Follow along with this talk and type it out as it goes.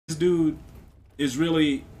dude is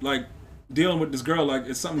really like dealing with this girl. Like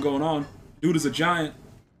it's something going on. Dude is a giant.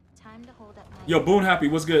 Time to hold up my Yo, Boone Happy,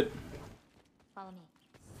 what's good? Follow me.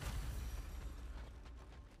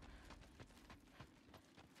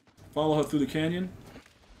 Follow her through the canyon.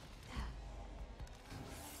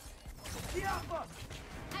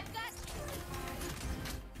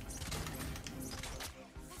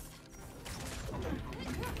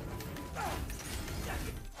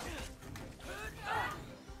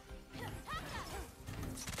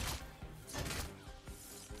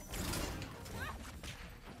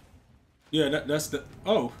 Yeah, that's the...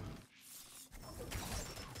 Oh.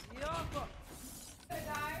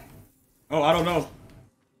 Oh, I don't know.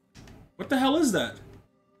 What the hell is that?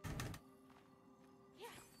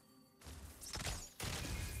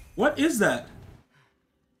 What is that?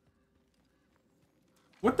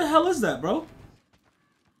 What the hell is that, bro?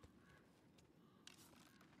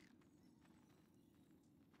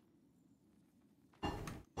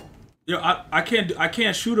 Yo, I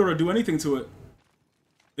can't shoot her or do anything to it.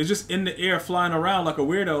 It's just in the air flying around like a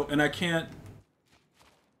weirdo, and I can't...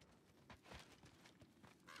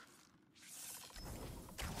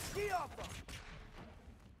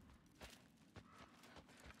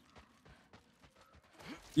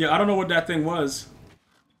 Yeah, I don't know what that thing was.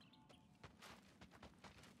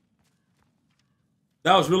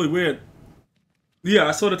 That was really weird. Yeah,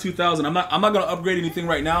 I saw the 2000. I'm not gonna upgrade anything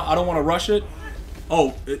right now. I don't want to rush it.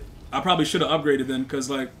 Oh, I probably should have upgraded then, because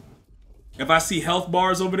like, if I see health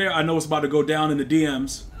bars over there, I know it's about to go down in the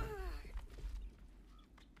DMs.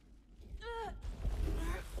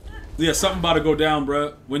 Yeah, something about to go down,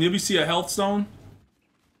 bro. When you see a health stone,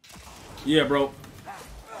 yeah, bro.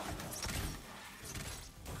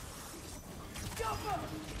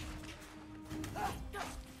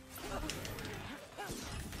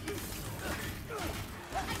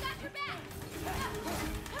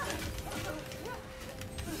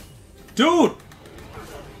 Dude!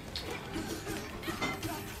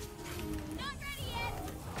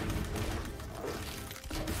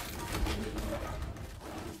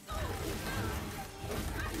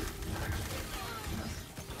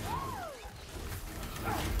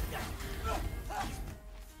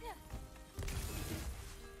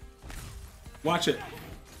 Watch it.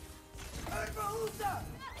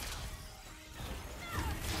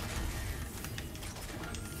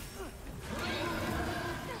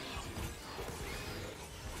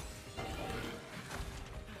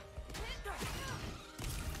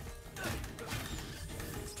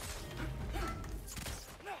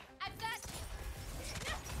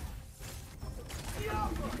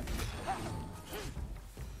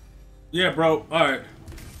 Yeah, bro. All right.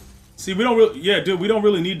 See, we don't really, yeah, dude, we don't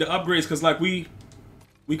really need the upgrades because like we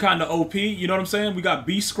kind of OP. You know what I'm saying? We got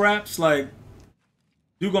beast scraps. Like,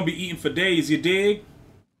 dude gonna be eating for days. You dig?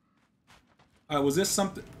 All right. Was this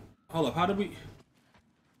something? Hold up. How did we?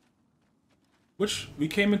 Which we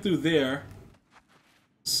came in through there.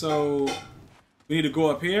 So we need to go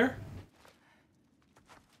up here.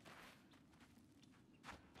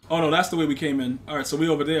 Oh no, that's the way we came in. All right. So we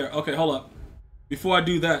over there. Okay, hold up. Before I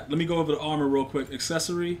do that, let me go over the armor real quick.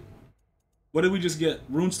 Accessory. What did we just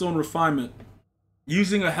get? Runestone Refinement.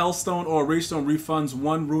 Using a Hellstone or a Ragestone refunds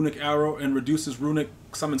 1 runic arrow and reduces runic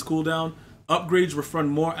summons cooldown. Upgrades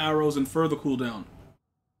refund more arrows and further cooldown.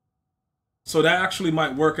 So that actually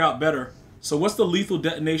might work out better. So what's the lethal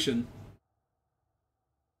detonation?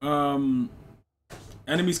 Enemies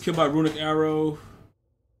killed by runic arrow.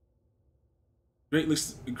 Greatly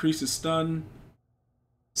increases stun.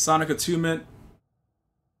 Sonic attunement.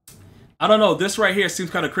 I don't know. This right here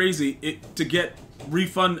seems kind of crazy. To get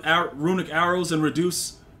refund runic arrows and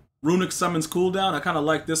reduce runic summons cooldown. I kind of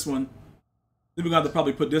like this one. I think we got to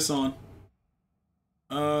probably put this on.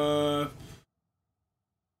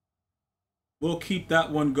 We'll keep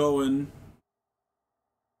that one going.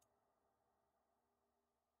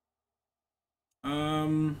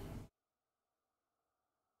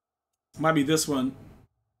 Might be this one.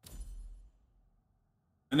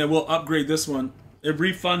 And then we'll upgrade this one. It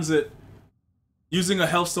refunds it. Using a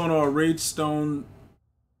Hellstone or a Rage Stone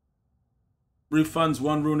refunds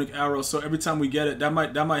 1 runic arrow. So every time we get it, that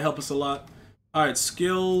might help us a lot. All right,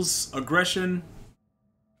 skills, aggression.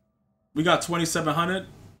 We got 2700.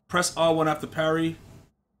 Press R1 after parry.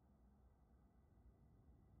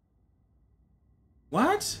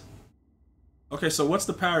 What? Okay, so what's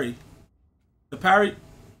the parry? The parry.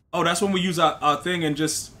 Oh, that's when we use our thing and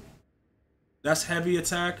just. That's heavy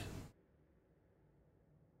attack.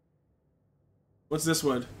 What's this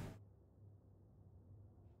one?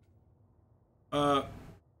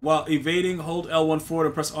 While evading, hold L1 forward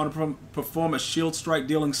and press R to perform a shield strike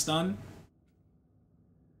dealing stun.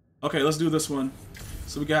 Okay, let's do this one.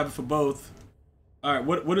 So we can have it for both. Alright,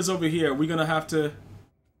 what is over here? We're gonna have to...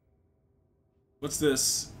 What's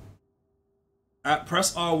this?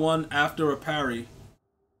 Press R1 after a parry.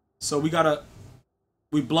 So we gotta...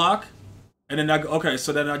 We block, and then that... Okay,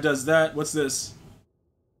 so then that does that. What's this?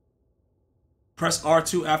 Press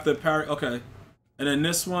R2 after a parry. Okay. And then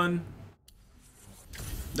this one...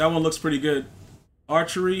 That one looks pretty good.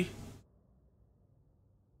 Archery.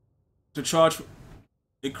 To charge...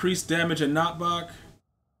 Increase damage and knockback.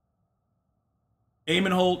 Aim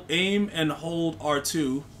and hold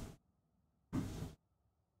R2.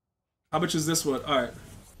 How much is this one? Alright.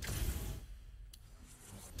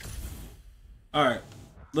 Alright.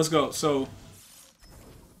 Let's go. So.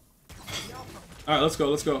 Alright, let's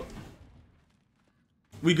go.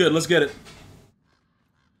 We good, let's get it.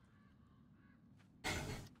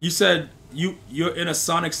 You said you're in a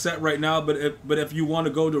Sonic set right now, but if you want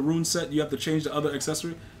to go to Rune set, you have to change the other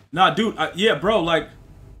accessory. Nah, dude, yeah, bro, like...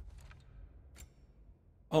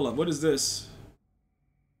 Hold up, what is this?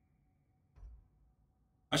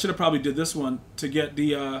 I should have probably did this one to get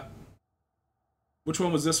the, Which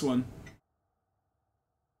one was this one?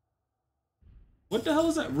 What the hell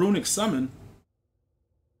is that? Runic Summon.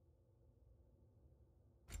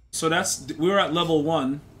 So that's... We were at level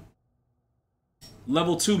 1.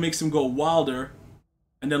 Level 2 makes him go wilder.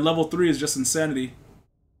 And then level 3 is just insanity.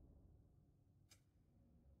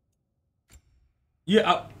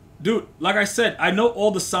 Yeah, dude, like I said, I know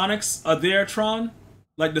all the Sonics are there, Tron.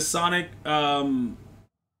 Like the Sonic Aftershock,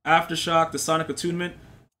 the Sonic Attunement.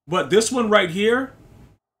 But this one right here,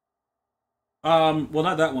 well,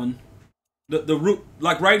 not that one. The root,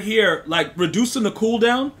 like right here, like reducing the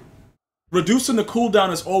cooldown. Reducing the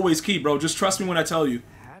cooldown is always key, bro. Just trust me when I tell you.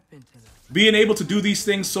 Being able to do these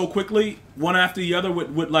things so quickly, one after the other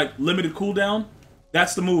with like limited cooldown,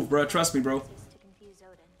 that's the move, bro. Trust me, bro.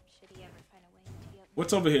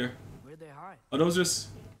 What's over here? Are those just...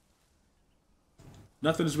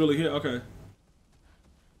 Nothing is really here? Okay.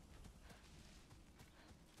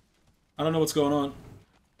 I don't know what's going on.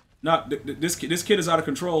 Nah, this kid is out of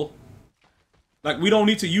control. Like, we don't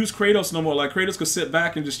need to use Kratos no more. Like, Kratos could sit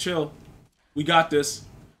back and just chill. We got this.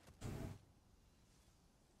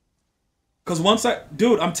 Because once I...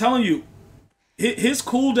 Dude, I'm telling you. His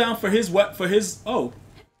cooldown for his... Oh.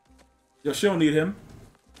 Yo, she don't need him.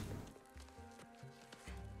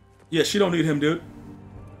 Yeah, she don't need him, dude.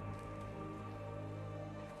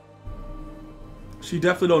 She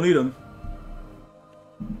definitely don't need him.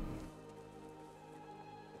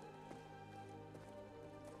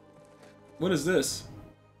 What is this?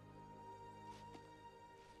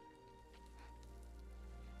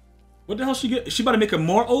 What the hell she get? Is she about to make him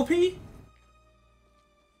more OP?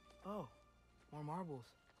 Oh, more marbles.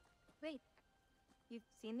 Wait, you've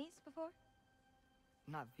seen these before?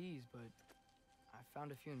 Not these, but I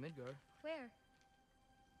found a few in Midgar. Where?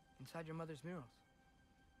 Inside your mother's murals.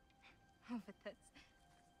 Oh, but that's...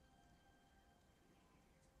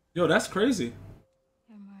 Yo, that's crazy.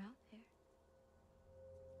 There are more out there.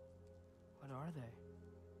 What are they?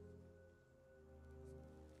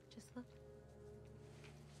 Just look.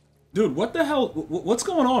 Dude, what the hell? What's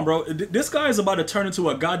going on, bro? This guy is about to turn into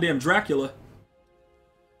a goddamn Dracula.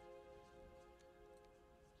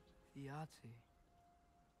 Yahtzee.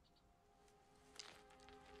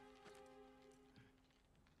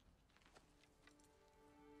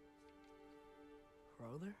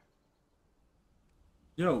 Brother?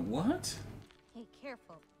 Yo, what? Hey,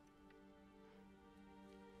 careful.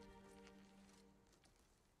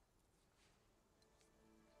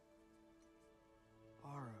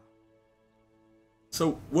 Aura.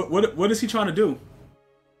 So what is he trying to do?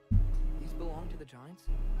 These belong to the giants?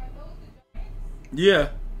 Yeah,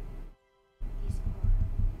 These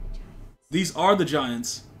are the giants. these are the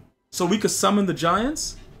giants. So we could summon the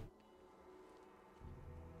giants?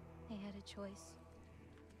 They had a choice.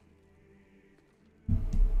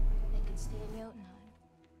 They could stay in Jotunheim,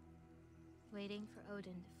 waiting for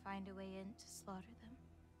Odin to find a way in to slaughter them.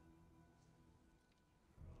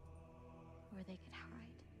 Or they could hide.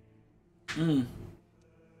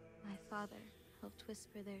 My father helped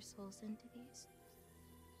whisper their souls into these.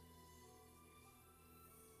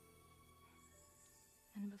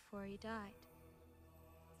 And before he died,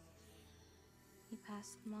 he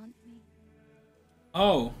passed them on to me.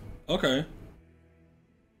 Oh, okay. It's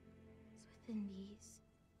within these.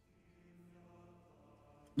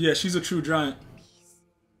 Yeah, she's a true giant. Peace.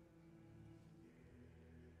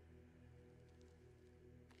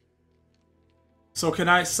 So can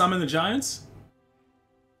I summon the giants?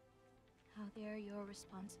 How they are your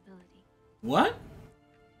responsibility. What?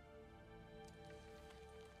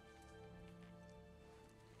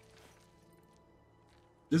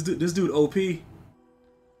 This dude OP. Are you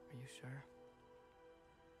sure?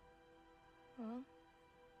 Well,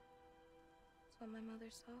 that's what my mother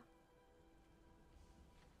saw.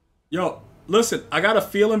 Yo, listen, I got a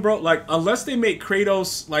feeling, bro. Like, unless they make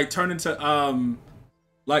Kratos like turn into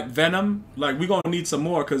like Venom, like we gonna need some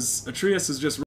more because Atreus is just